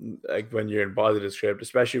 like, when you're in positive script,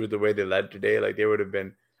 especially with the way they led today. Like, they would have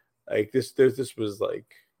been like, this was like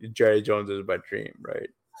Jerry Jones's wet dream, right?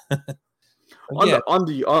 On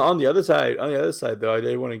the other side though, I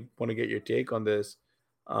did want to get your take on this.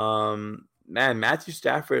 Man, Matthew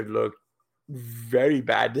Stafford looked very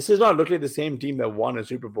bad. This does not look like the same team that won a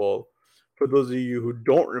Super Bowl. For those of you who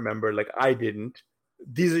don't remember, like I didn't,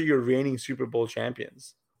 these are your reigning Super Bowl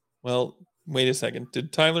champions. Well, wait a second.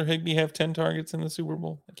 Did Tyler Higbee have 10 targets in the Super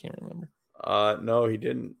Bowl? I can't remember. No, he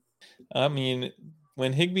didn't. I mean,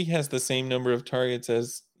 when Higbee has the same number of targets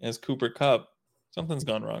as Cooper Kupp, something's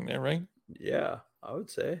gone wrong there, right? Yeah, I would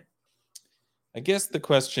say. I guess the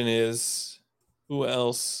question is, who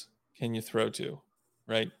else can you throw to,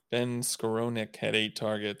 right? Ben Skowronek had 8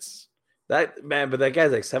 targets. But that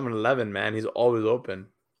guy's like 7'11", man. He's always open.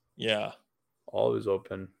 Yeah. Always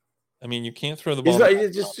open. I mean, you can't throw the ball.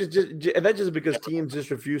 That's just because teams just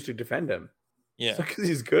refuse to defend him. Yeah. Because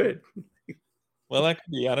he's good. Well, that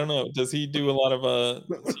could be. I don't know. Does he do a lot of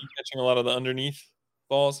is he catching a lot of the underneath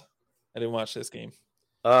balls? I didn't watch this game.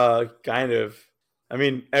 Kind of. I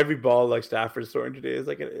mean, every ball like Stafford's throwing today is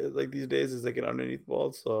like these days is like an underneath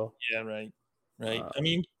ball. So yeah, right. I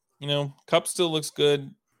mean, Kupp still looks good.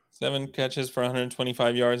 7 catches for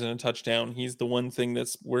 125 yards and a touchdown. He's the one thing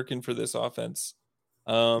that's working for this offense.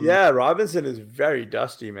 Yeah, Robinson is very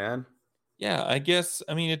dusty, man. Yeah, I guess.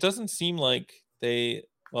 I mean, it doesn't seem like they.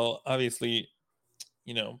 Well, obviously,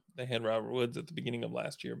 they had Robert Woods at the beginning of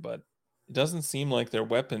last year, but it doesn't seem like their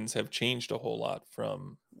weapons have changed a whole lot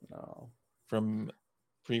from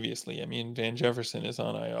previously. I mean, Van Jefferson is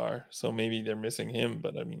on IR, so maybe they're missing him,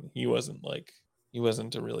 but I mean, he wasn't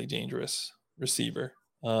a really dangerous receiver.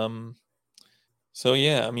 So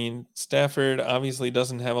yeah, I mean, Stafford obviously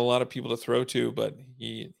doesn't have a lot of people to throw to, but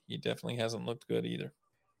he definitely hasn't looked good either.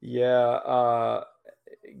 Yeah.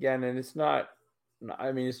 Again, and it's not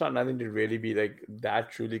nothing to really be like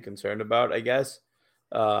that truly concerned about, I guess.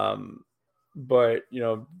 But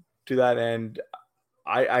to that end,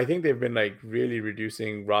 I think they've been like really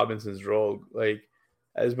reducing Robinson's role. Like,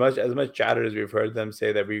 as much chatter as we've heard them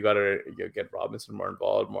say that we got to get Robinson more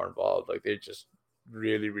involved, like they're just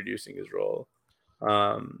really reducing his role.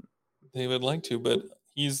 They would like to, but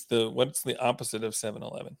he's what's the opposite of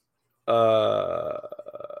 7-Eleven?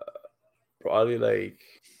 Probably like,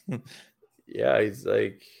 yeah, he's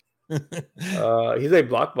like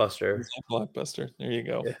Blockbuster. He's like Blockbuster. There you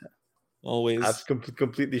go. Yeah. Always That's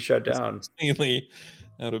completely shut down. Completely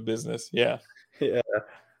out of business. Yeah. Yeah.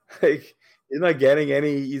 Like he's not getting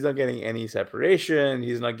any separation.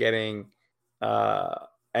 He's not getting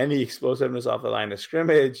any explosiveness off the line of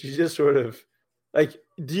scrimmage. He's just sort of like,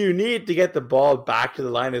 do you need to get the ball back to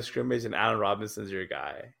the line of scrimmage and Allen Robinson's your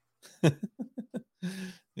guy?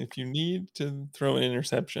 If you need to throw an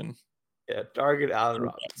interception, yeah, target Allen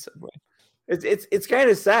Robinson. It's kind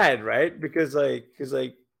of sad, right? Because at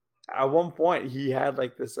one point he had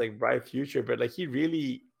like this like bright future, but like he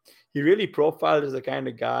really profiled as the kind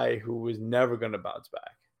of guy who was never going to bounce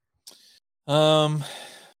back.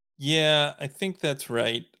 Yeah, I think that's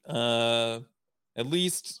right. At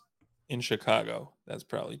least in Chicago, that's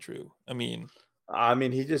probably true. I mean,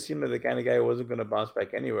 he just seemed like the kind of guy who wasn't going to bounce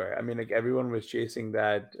back anywhere. I mean, like everyone was chasing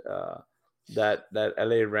that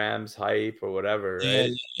LA Rams hype or whatever,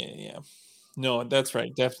 right? Yeah. No, that's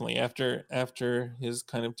right. Definitely. After his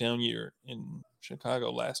kind of down year in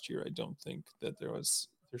Chicago last year, I don't think that there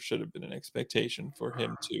should have been an expectation for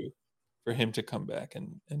him to come back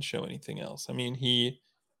and show anything else. I mean, he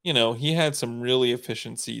had some really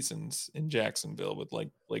efficient seasons in Jacksonville with like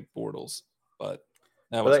Blake Bortles, but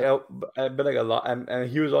that was like a lot, and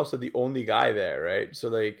he was also the only guy there, right? So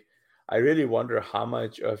like, I really wonder how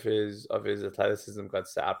much of his athleticism got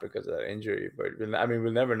sapped because of that injury. But I mean,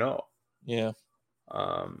 we'll never know. Yeah.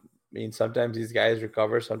 I mean, sometimes these guys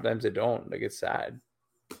recover, sometimes they don't. Like, it's sad.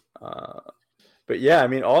 But yeah, I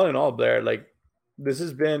mean, all in all, Blair, like this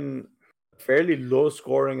has been fairly low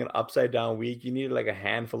scoring and upside down week. You needed like a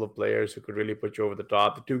handful of players who could really put you over the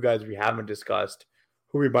top. The two guys we haven't discussed,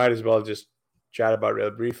 who we might as well just chat about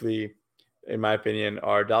real briefly, in my opinion,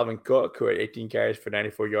 are Dalvin Cook, who had 18 carries for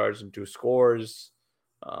 94 yards and 2 scores,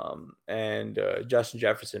 and Justin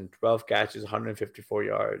Jefferson, 12 catches, 154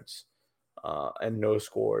 yards, and no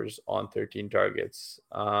scores on 13 targets.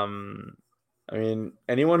 I mean,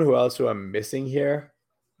 anyone who I'm missing here,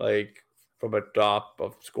 like from a top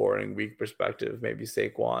of scoring week perspective, maybe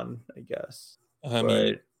Saquon, I guess. I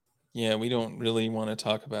mean, yeah, we don't really want to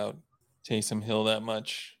talk about Taysom Hill that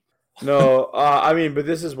much. No, I mean, but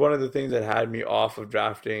this is one of the things that had me off of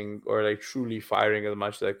drafting or like truly firing as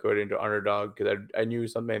much as I could into underdog, because I knew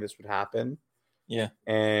something like this would happen. Yeah.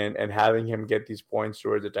 And having him get these points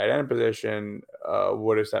towards the tight end position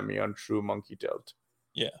would have sent me on true monkey tilt.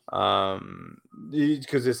 Yeah.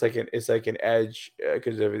 Because it's like an edge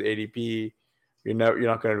because of his ADP. You're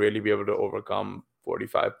not going to really be able to overcome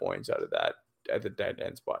 45 points out of that at the tight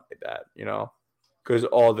end spot like that, because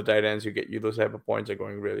all the tight ends who get you those type of points are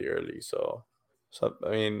going really early. So I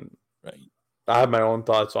mean, right. I have my own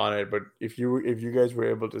thoughts on it, but if you guys were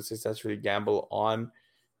able to successfully gamble on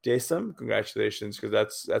Taysom, congratulations,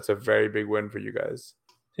 because that's a very big win for you guys.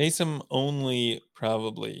 Taysom only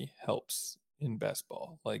probably helps in best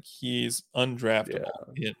ball. Like, he's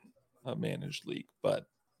undraftable in a managed league, but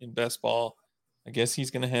in best ball, I guess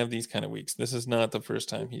he's going to have these kind of weeks. This is not the first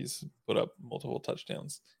time he's put up multiple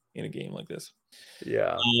touchdowns in a game like this.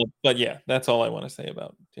 Yeah. But yeah, that's all I want to say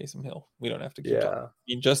about Taysom Hill. We don't have to keep talking. I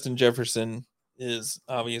mean, Justin Jefferson is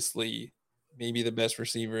obviously maybe the best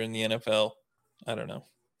receiver in the NFL. I don't know.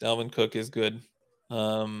 Dalvin Cook is good.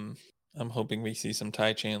 I'm hoping we see some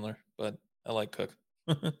Ty Chandler, but I like Cook.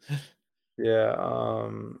 Yeah. I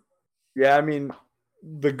mean,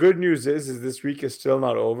 the good news is this week is still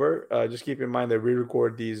not over. Just keep in mind that we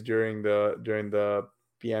record these during the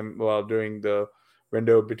PM, during the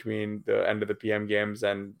window between the end of the PM games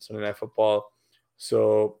and Sunday Night Football.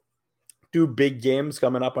 So 2 big games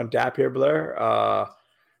coming up on tap here, Blair.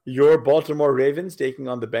 Your Baltimore Ravens taking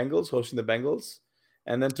on the Bengals, hosting the Bengals.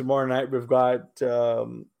 And then tomorrow night we've got,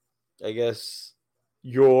 I guess,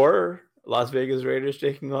 your Las Vegas Raiders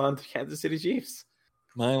taking on the Kansas City Chiefs.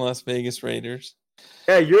 My Las Vegas Raiders.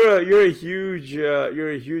 Yeah, you're a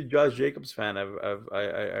huge Josh Jacobs fan. I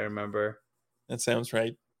remember. That sounds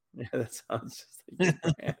right. Yeah, that sounds just like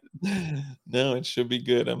No, it should be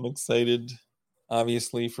good. I'm excited,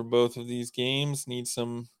 obviously, for both of these games. Need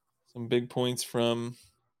some big points from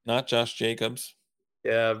not Josh Jacobs.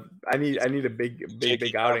 Yeah, I need a big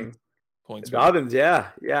outing. Points. Dobbins, yeah.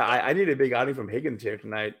 I need a big outing from Higgins here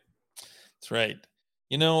tonight. That's right.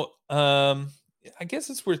 I guess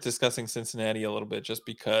it's worth discussing Cincinnati a little bit, just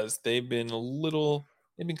because they've been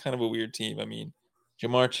kind of a weird team. I mean,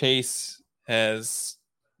 Jamar Chase has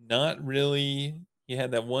not really. He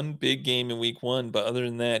had that one big game in week 1, but other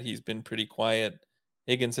than that, he's been pretty quiet.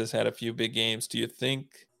 Higgins has had a few big games. Do you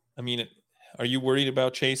think, I mean, are you worried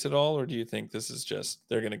about Chase at all, or do you think this is just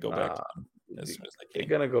they're going to go back to him as soon as they They're can?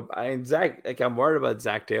 gonna go. Zach, like I'm worried about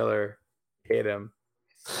Zach Taylor. Hate him.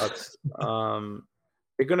 Sucks.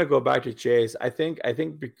 They're gonna go back to Chase. I think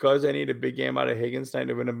because I need a big game out of Higgins tonight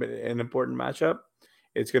to win an important matchup,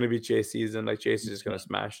 it's gonna be Chase season. Like Chase is just gonna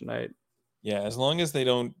smash tonight. Yeah, as long as they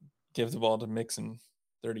don't give the ball to Mixon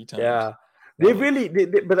 30 times. Yeah,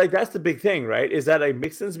 but like that's the big thing, right? Is that like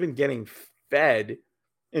Mixon's been getting fed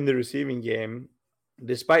in the receiving game,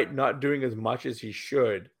 despite not doing as much as he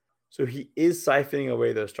should. So he is siphoning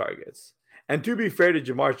away those targets. And to be fair to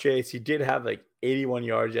Jamar Chase, he did have like 81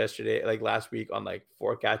 yards yesterday, like last week on like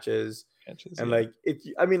 4 catches. And yeah. like it,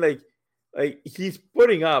 I mean, like he's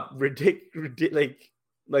putting up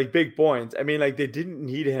like big points. I mean, like they didn't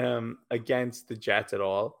need him against the Jets at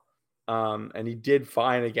all. And he did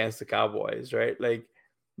fine against the Cowboys, right? Like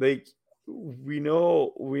we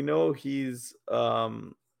know he's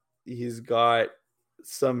got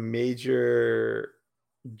some major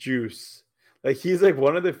juice. Like he's like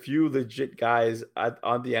one of the few legit guys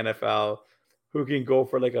on the NFL who can go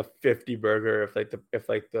for like a 50 burger if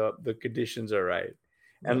the conditions are right.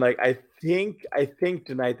 And like I think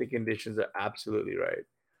tonight the conditions are absolutely right.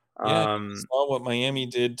 Yeah, I saw what Miami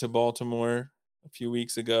did to Baltimore a few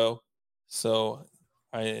weeks ago. So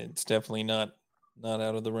it's definitely not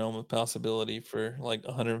out of the realm of possibility for like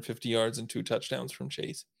 150 yards and 2 touchdowns from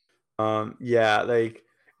Chase. Yeah, like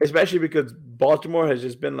especially because Baltimore has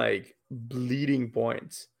just been like bleeding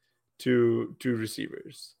points to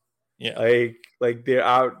receivers. Yeah, like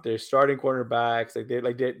they're starting cornerbacks,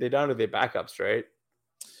 they're down to their backups, right?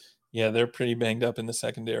 Yeah, they're pretty banged up in the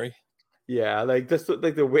secondary. Yeah, like that's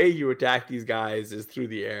like the way you attack these guys is through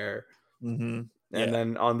the air. Mm-hmm. Yeah. And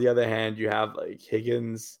then on the other hand, you have like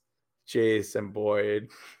Higgins, Chase, and Boyd.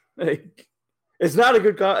 Like it's not a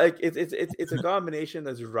good it's a combination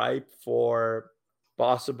that's ripe for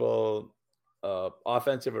possible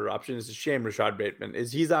offensive eruption. It's a shame Rashad Bateman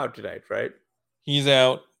he's out tonight, right? He's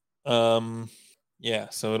out. Yeah,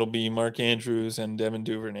 so it'll be Mark Andrews and Devin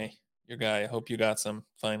Duvernay, your guy. I hope you got some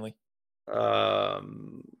finally.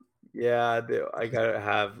 Yeah, I gotta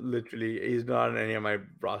have literally. He's not on any of my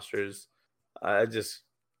rosters. I just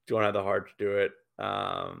don't have the heart to do it.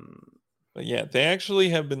 But yeah, they actually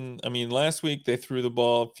have been. I mean, last week they threw the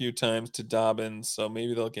ball a few times to Dobbins, so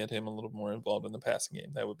maybe they'll get him a little more involved in the passing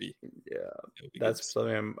game. That would be. That's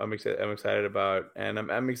something I'm excited about, and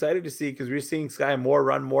I'm excited to see because we're seeing Sky Moore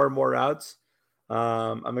run more and more routes.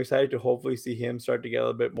 I'm excited to hopefully see him start to get a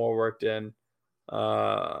little bit more worked in.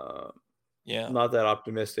 Yeah, not that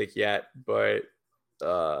optimistic yet, but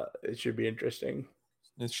it should be interesting.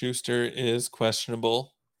 Smith-Schuster is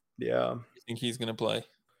questionable. Yeah, you think he's gonna play?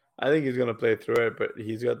 I think he's gonna play through it, but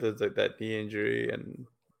he's got that knee injury and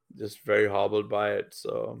just very hobbled by it.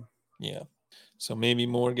 So yeah, so maybe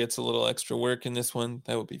Moore gets a little extra work in this one.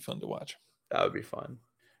 That would be fun to watch. That would be fun.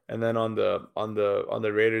 And then on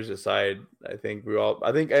the Raiders side, I think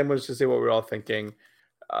I'm going to say what we're all thinking.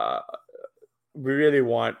 We really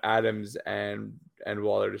want Adams and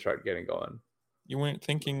Waller to start getting going. You weren't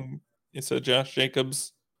thinking it's a Josh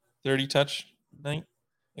Jacobs 30 touch night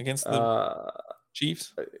against the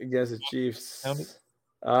Chiefs? Against the Chiefs.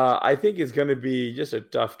 I think it's going to be just a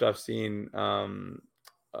tough scene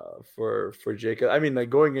for Jacob. I mean, like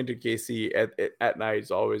going into KC at night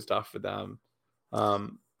is always tough for them.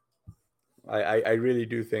 I really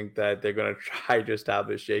do think that they're going to try to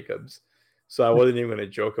establish Jacobs. So I wasn't even going to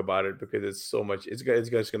joke about it because it's so much. It's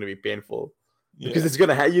just going to be painful because it's going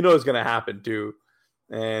to it's going to happen too.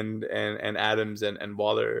 And Adams and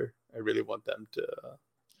Waller, I really want them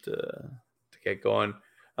to get going.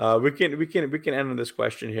 We can end on this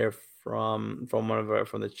question here from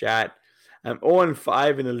the chat. I'm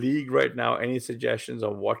 0-5 in the league right now. Any suggestions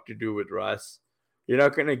on what to do with Russ? You're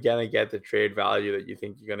not going to get the trade value that you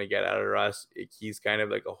think you're going to get out of Russ. He's kind of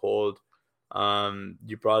like a hold.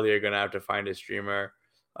 You probably are going to have to find a streamer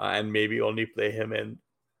and maybe only play him in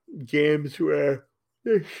games where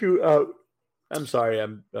they shoot out. I'm sorry.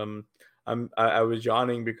 I was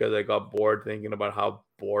yawning because I got bored thinking about how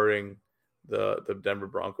boring the Denver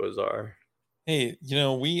Broncos are. Hey,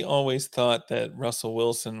 we always thought that Russell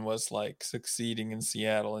Wilson was like succeeding in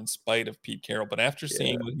Seattle in spite of Pete Carroll. But after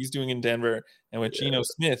seeing what he's doing in Denver and what Geno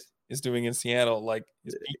Smith is doing in Seattle, like,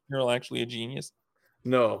 is Pete Carroll actually a genius?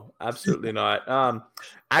 No, absolutely not.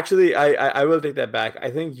 Actually, I will take that back.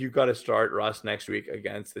 I think you got to start Russ next week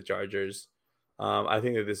against the Chargers. I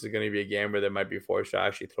think that this is going to be a game where they might be forced to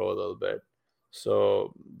actually throw a little bit.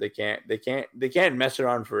 So they can't mess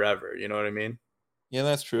around forever. You know what I mean? Yeah,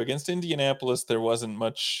 that's true. Against Indianapolis, there wasn't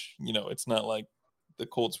much, it's not like the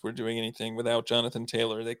Colts were doing anything without Jonathan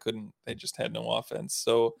Taylor. They just had no offense.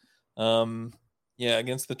 So, yeah,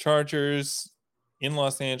 against the Chargers in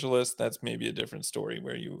Los Angeles, that's maybe a different story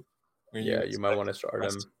where you might want to start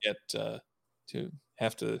him. Get to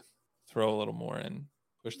have to throw a little more and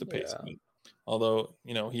push the pace. Yeah. Although,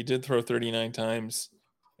 he did throw 39 times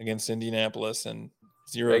against Indianapolis and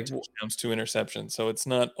 0 touchdowns, 2 interceptions. So it's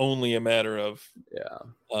not only a matter of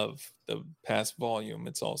the pass volume,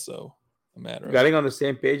 it's also a matter of getting on the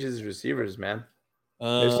same page as receivers, man.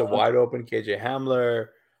 Missed a wide open KJ Hamler.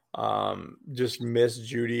 Just missed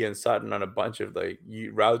Judy and Sutton on a bunch of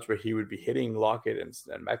routes where he would be hitting Lockett and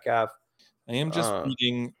Metcalf. I am just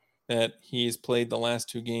reading that he's played the last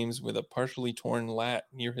 2 games with a partially torn lat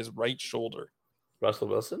near his right shoulder. Russell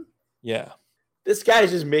Wilson? Yeah. This guy's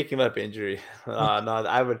just making up injury. No,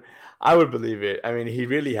 I would believe it. I mean, he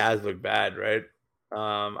really has looked bad, right?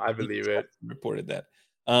 I believe it. Reported that.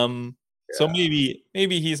 So maybe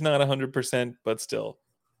he's not 100%, but still,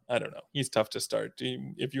 I don't know. He's tough to start.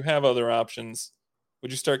 If you have other options, would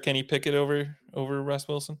you start Kenny Pickett over Russ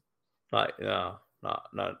Wilson? Not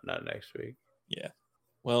next week. Yeah.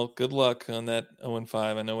 Well, good luck on that 0-5.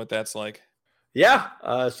 I know what that's like. Yeah.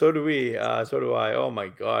 So do we. So do I. Oh my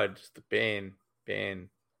God, just the pain.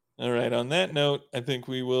 All right. On that note, I think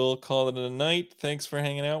we will call it a night. Thanks for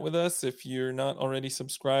hanging out with us. If you're not already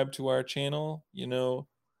subscribed to our channel, go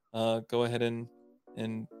ahead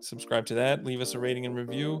and subscribe to that. Leave us a rating and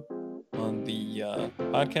review on the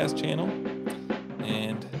podcast channel.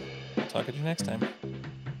 And we'll talk at you next time.